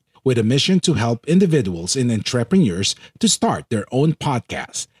agency with a mission to help individuals and entrepreneurs to start their own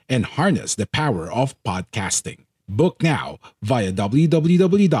podcast and harness the power of podcasting. Book now via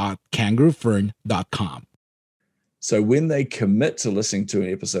www.kangaroofern.com. So when they commit to listening to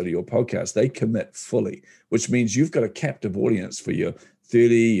an episode of your podcast, they commit fully, which means you've got a captive audience for your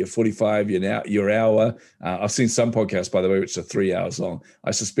 30, your 45, your hour. I've seen some podcasts, by the way, which are 3 hours long.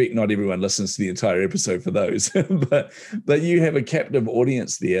 I suspect not everyone listens to the entire episode for those, but you have a captive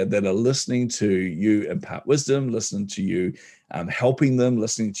audience there that are listening to you impart wisdom, listening to you, helping them,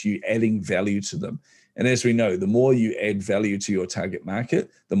 listening to you, adding value to them. And as we know, the more you add value to your target market,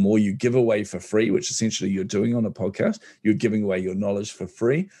 the more you give away for free, which essentially you're doing on a podcast, you're giving away your knowledge for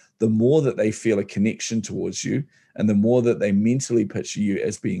free, the more that they feel a connection towards you, and the more that they mentally picture you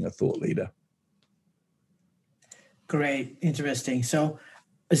as being a thought leader. Great. Interesting. So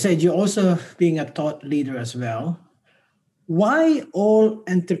I said you're also being a thought leader as well. Why all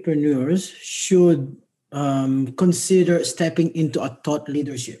entrepreneurs should consider stepping into a thought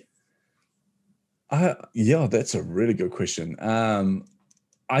leadership? Yeah, that's a really good question.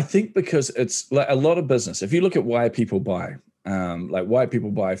 I think because it's like a lot of business. If you look at why people buy, like why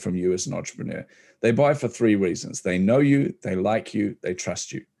people buy from you as an entrepreneur, they buy for 3 reasons. They know you, they like you, they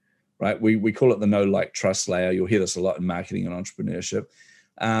trust you, right? We call it the know, like, trust layer. You'll hear this a lot in marketing and entrepreneurship.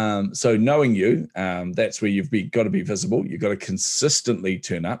 So knowing you, that's where you've got to be visible. You've got to consistently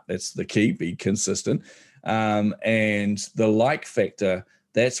turn up. That's the key, be consistent. And the like factor,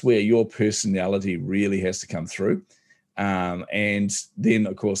 that's where your personality really has to come through. And then,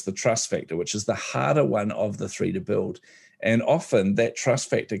 of course, the trust factor, which is the harder one of the 3 to build. And often that trust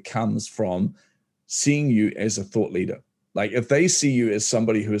factor comes from seeing you as a thought leader. Like if they see you as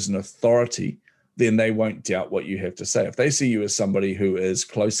somebody who is an authority, then they won't doubt what you have to say. If they see you as somebody who is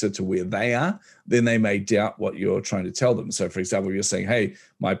closer to where they are, then they may doubt what you're trying to tell them. So for example, you're saying, hey,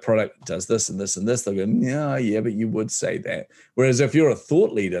 my product does this and this and this. They'll go, yeah, but you would say that. Whereas if you're a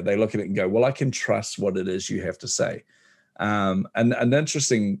thought leader, they look at it and go, well, I can trust what it is you have to say. And an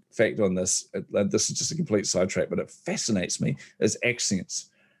interesting fact on this is just a complete sidetrack, but it fascinates me, is accents.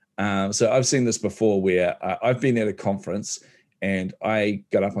 So I've seen this before where I've been at a conference and I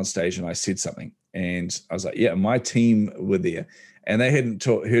got up on stage and I said something and I was like, yeah, my team were there and they hadn't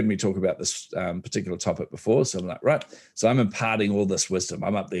heard me talk about this particular topic before. So I'm like, right. So I'm imparting all this wisdom.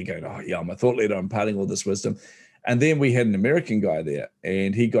 I'm up there going, oh yeah, I'm a thought leader. I'm imparting all this wisdom. And then we had an American guy there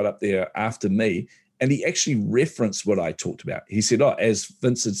and he got up there after me and he actually referenced what I talked about. He said, oh, as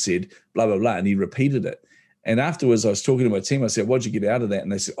Vince had said, blah, blah, blah. And he repeated it. And afterwards, I was talking to my team. I said, what'd you get out of that?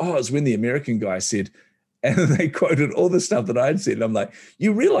 And they said, oh, it's when the American guy said, and they quoted all the stuff that I'd said. And I'm like,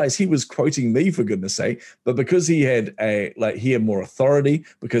 you realize he was quoting me, for goodness sake. But because he had more authority,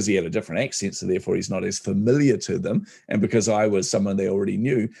 because he had a different accent, so therefore he's not as familiar to them. And because I was someone they already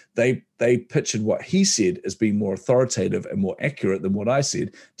knew, they pictured what he said as being more authoritative and more accurate than what I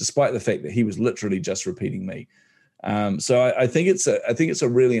said, despite the fact that he was literally just repeating me. So I think it's a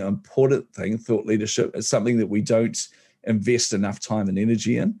really important thing. Thought leadership is something that we don't invest enough time and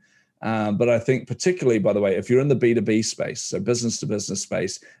energy in. But I think particularly, by the way, if you're in the B2B space, so business to business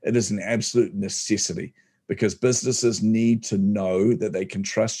space, it is an absolute necessity because businesses need to know that they can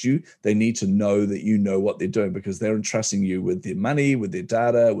trust you. They need to know that you know what they're doing because they're entrusting you with their money, with their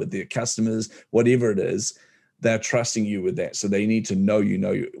data, with their customers, whatever it is. They're trusting you with that. So they need to know you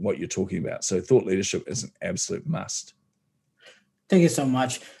know what you're talking about. So thought leadership is an absolute must. Thank you so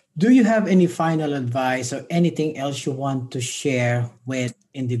much. Do you have any final advice or anything else you want to share with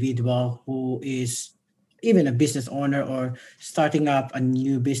individual who is even a business owner or starting up a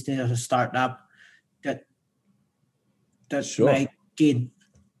new business or startup that sure. might get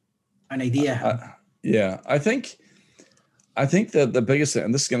an idea? I think that the biggest thing,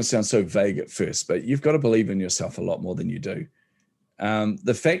 and this is going to sound so vague at first, but you've got to believe in yourself a lot more than you do.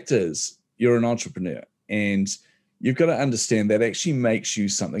 The fact is, you're an entrepreneur and you've got to understand that actually makes you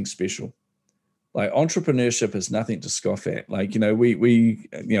something special. Like entrepreneurship is nothing to scoff at. Like, we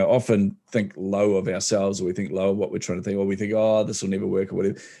often think low of ourselves or we think low of what we're trying to think, or we think, oh, this will never work or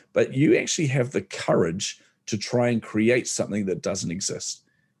whatever. But you actually have the courage to try and create something that doesn't exist.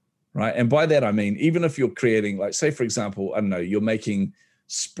 Right. And by that, I mean, even if you're creating, like, say, for example, I don't know, you're making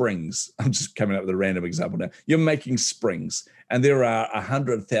springs. I'm just coming up with a random example now. You're making springs and there are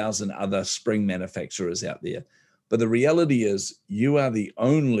 100,000 other spring manufacturers out there. But the reality is you are the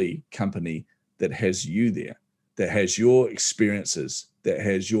only company that has you there, that has your experiences, that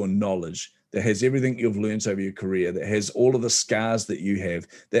has your knowledge, that has everything you've learned over your career, that has all of the scars that you have,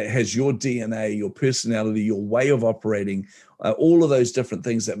 that has your DNA, your personality, your way of operating, all of those different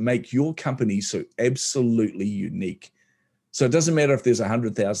things that make your company so absolutely unique. So it doesn't matter if there's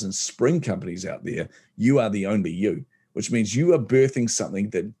 100,000 spring companies out there, you are the only you, which means you are birthing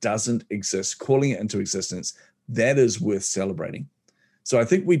something that doesn't exist, calling it into existence. That is worth celebrating. So I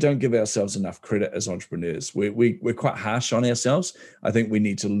think we don't give ourselves enough credit as entrepreneurs. We're quite harsh on ourselves. I think we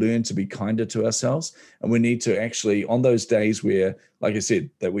need to learn to be kinder to ourselves. And we need to actually, on those days where, like I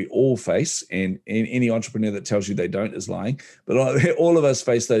said, that we all face, and any entrepreneur that tells you they don't is lying, but all of us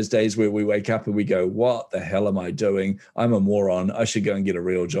face those days where we wake up and we go, what the hell am I doing? I'm a moron. I should go and get a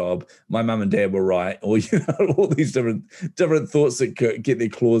real job. My mum and dad were right. Or all these different thoughts that get their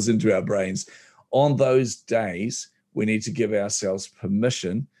claws into our brains. On those days, we need to give ourselves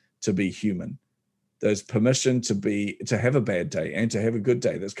permission to be human. There's permission to have a bad day and to have a good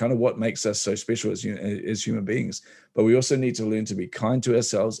day. That's kind of what makes us so special as human beings. But we also need to learn to be kind to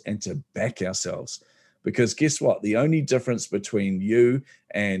ourselves and to back ourselves. Because guess what? The only difference between you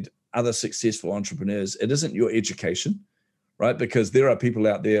and other successful entrepreneurs, it isn't your education, right? Because there are people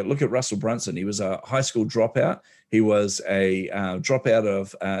out there. Look at Russell Brunson. He was a high school dropout. He was a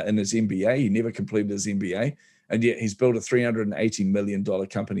dropout in his MBA. He never completed his MBA. And yet he's built a $380 million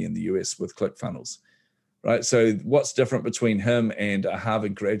company in the US with ClickFunnels, right? So what's different between him and a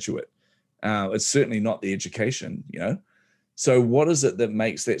Harvard graduate? It's certainly not the education, So what is it that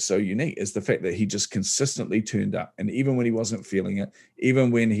makes that so unique is the fact that he just consistently turned up. And even when he wasn't feeling it,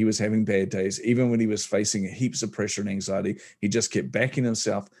 even when he was having bad days, even when he was facing heaps of pressure and anxiety, he just kept backing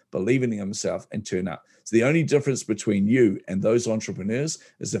himself, believing in himself, and turn up. So the only difference between you and those entrepreneurs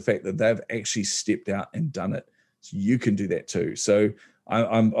is the fact that they've actually stepped out and done it. So you can do that too. So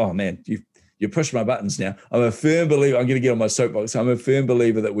you push my buttons now. I'm a firm believer. I'm going to get on my soapbox. I'm a firm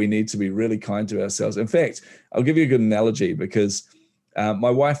believer that we need to be really kind to ourselves. In fact, I'll give you a good analogy because my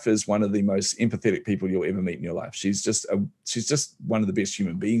wife is one of the most empathetic people you'll ever meet in your life. She's just one of the best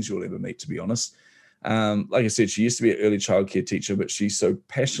human beings you'll ever meet, to be honest. Like I said, she used to be an early childcare teacher, but she so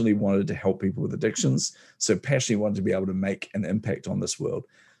passionately wanted to help people with addictions, so passionately wanted to be able to make an impact on this world.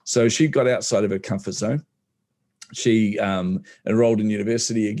 So she got outside of her comfort zone. She enrolled in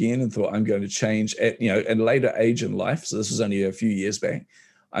university again and thought, I'm going to change at a later age in life. So this was only a few years back.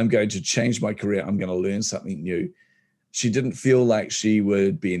 I'm going to change my career. I'm going to learn something new. She didn't feel like she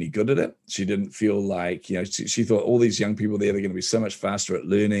would be any good at it. She didn't feel like, she thought all these young people there, they're going to be so much faster at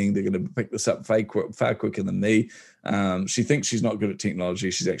learning. They're going to pick this up far quicker than me. She thinks she's not good at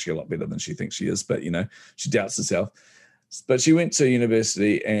technology. She's actually a lot better than she thinks she is, but, she doubts herself. But she went to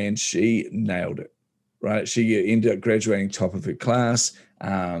university and she nailed it. Right, she ended up graduating top of her class.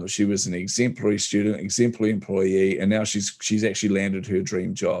 She was an exemplary student, exemplary employee, and now she's actually landed her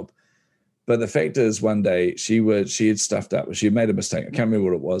dream job. But the fact is, one day she had stuffed up. She had made a mistake. I can't remember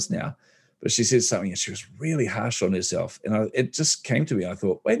what it was now, but she said something, and she was really harsh on herself. And it just came to me. I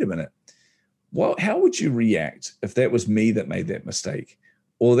thought, wait a minute, how would you react if that was me that made that mistake,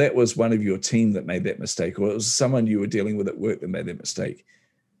 or that was one of your team that made that mistake, or it was someone you were dealing with at work that made that mistake?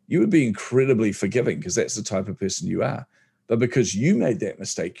 You would be incredibly forgiving because that's the type of person you are. But because you made that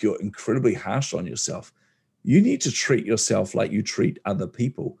mistake, you're incredibly harsh on yourself. You need to treat yourself like you treat other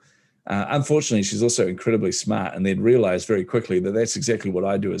people. Unfortunately, she's also incredibly smart and then realized very quickly that that's exactly what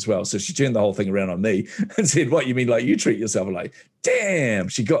I do as well. So she turned the whole thing around on me and said, what, you mean like you treat yourself? I'm like, damn,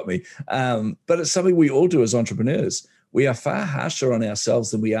 she got me. But it's something we all do as entrepreneurs. We are far harsher on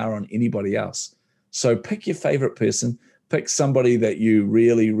ourselves than we are on anybody else. So pick your favorite person. Pick somebody that you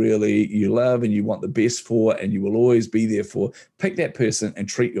really, really, you love and you want the best for and you will always be there for. Pick that person and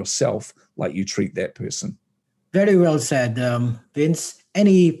treat yourself like you treat that person. Very well said, Vince.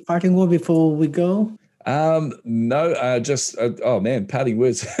 Any parting word before we go? No, just, oh man, parting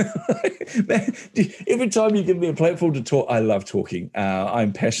words. Man, every time you give me a platform to talk, I love talking.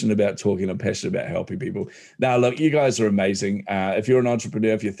 I'm passionate about talking. I'm passionate about helping people. Now, look, you guys are amazing. If you're an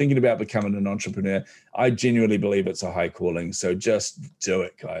entrepreneur, if you're thinking about becoming an entrepreneur, I genuinely believe it's a high calling. So just do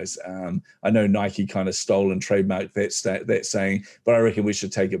it, guys. I know Nike kind of stole and trademarked that saying, but I reckon we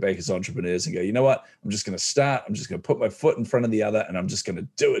should take it back as entrepreneurs and go, you know what? I'm just going to start. I'm just going to put my foot in front of the other and I'm just going to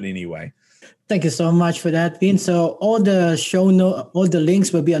do it anyway. Thank you so much for that, Vince. So all the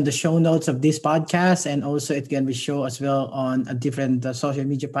links will be on the show notes of this podcast, and also it can be shown as well on a different social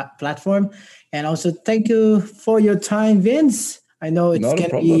media platform. And also thank you for your time, Vince. I know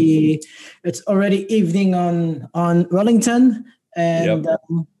it's already evening on Wellington, and yep.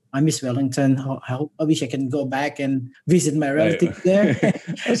 I miss Wellington. I wish I can go back and visit my relatives there.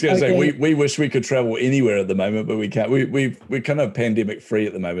 I was going to say, we wish we could travel anywhere at the moment, but we can't. We're kind of pandemic free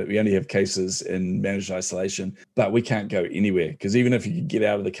at the moment. We only have cases in managed isolation, but we can't go anywhere because even if you could get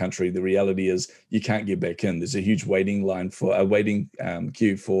out of the country, the reality is you can't get back in. There's a huge waiting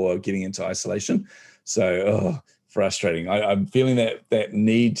queue for getting into isolation. So, frustrating. I'm feeling that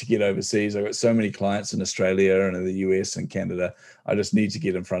need to get overseas. I've got so many clients in Australia and in the US and Canada. I just need to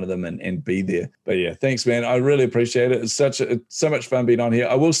get in front of them and be there. But yeah, thanks, man. I really appreciate it. It's so much fun being on here.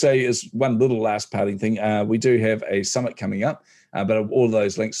 I will say is one little last parting thing. We do have a summit coming up, but all of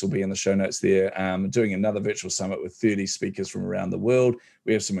those links will be in the show notes there. Doing another virtual summit with 30 speakers from around the world.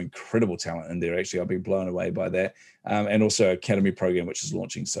 We have some incredible talent in there. Actually, I've been blown away by that. And also Academy program, which is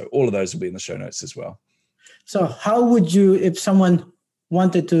launching. So all of those will be in the show notes as well. So how would you, if someone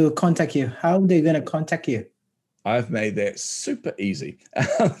wanted to contact you, how are they going to contact you? I've made that super easy.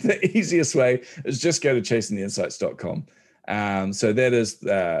 The easiest way is just go to chasingtheinsights.com. So that is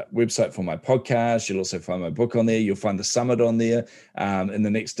the website for my podcast. You'll also find my book on there. You'll find the summit on there. In the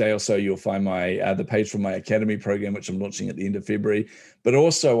next day or so, you'll find my the page for my Academy program, which I'm launching at the end of February. But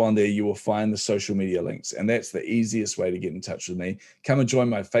also on there, you will find the social media links. And that's the easiest way to get in touch with me. Come and join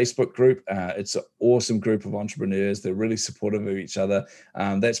my Facebook group. It's an awesome group of entrepreneurs. They're really supportive of each other.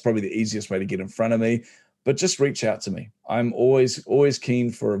 That's probably the easiest way to get in front of me. But just reach out to me. I'm always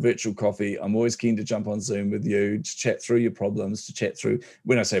keen for a virtual coffee. I'm always keen to jump on Zoom with you, to chat through your problems, to chat through,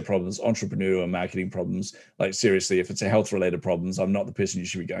 when I say problems, entrepreneur or marketing problems. Like seriously, if it's a health-related problems, I'm not the person you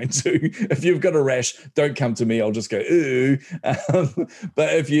should be going to. If you've got a rash, don't come to me. I'll just go, ooh.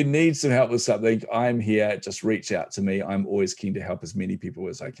 But if you need some help with something, I'm here. Just reach out to me. I'm always keen to help as many people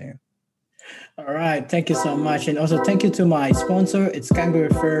as I can. All right. Thank you so much. And also thank you to my sponsor. It's Kangaroo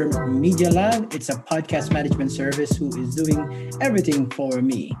Firm Media Lab. It's a podcast management service who is doing everything for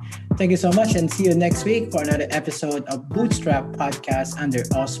me. Thank you so much and see you next week for another episode of Bootstrap Podcast under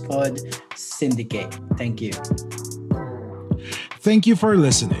OzPod Syndicate. Thank you. Thank you for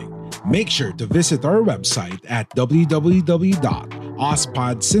listening. Make sure to visit our website at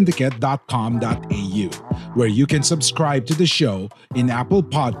www.ozpodsyndicate.com.au, where you can subscribe to the show in Apple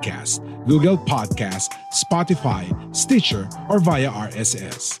Podcasts, Google Podcasts, Spotify, Stitcher, or via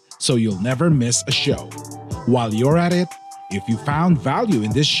RSS, so you'll never miss a show. While you're at it, if you found value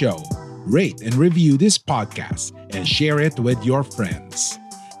in this show, rate and review this podcast and share it with your friends.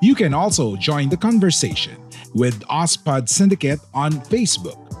 You can also join the conversation with OzPod Syndicate on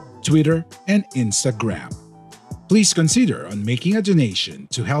Facebook, Twitter, and Instagram. Please consider on making a donation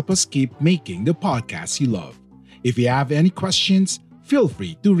to help us keep making the podcast you love. If you have any questions, feel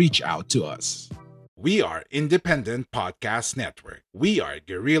free to reach out to us. We are Independent Podcast Network. We are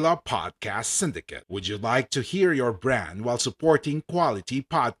Guerrilla Podcast Syndicate. Would you like to hear your brand while supporting quality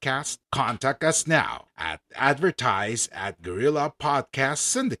podcasts? Contact us now at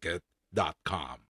advertise@guerrillapodcastsyndicate.com.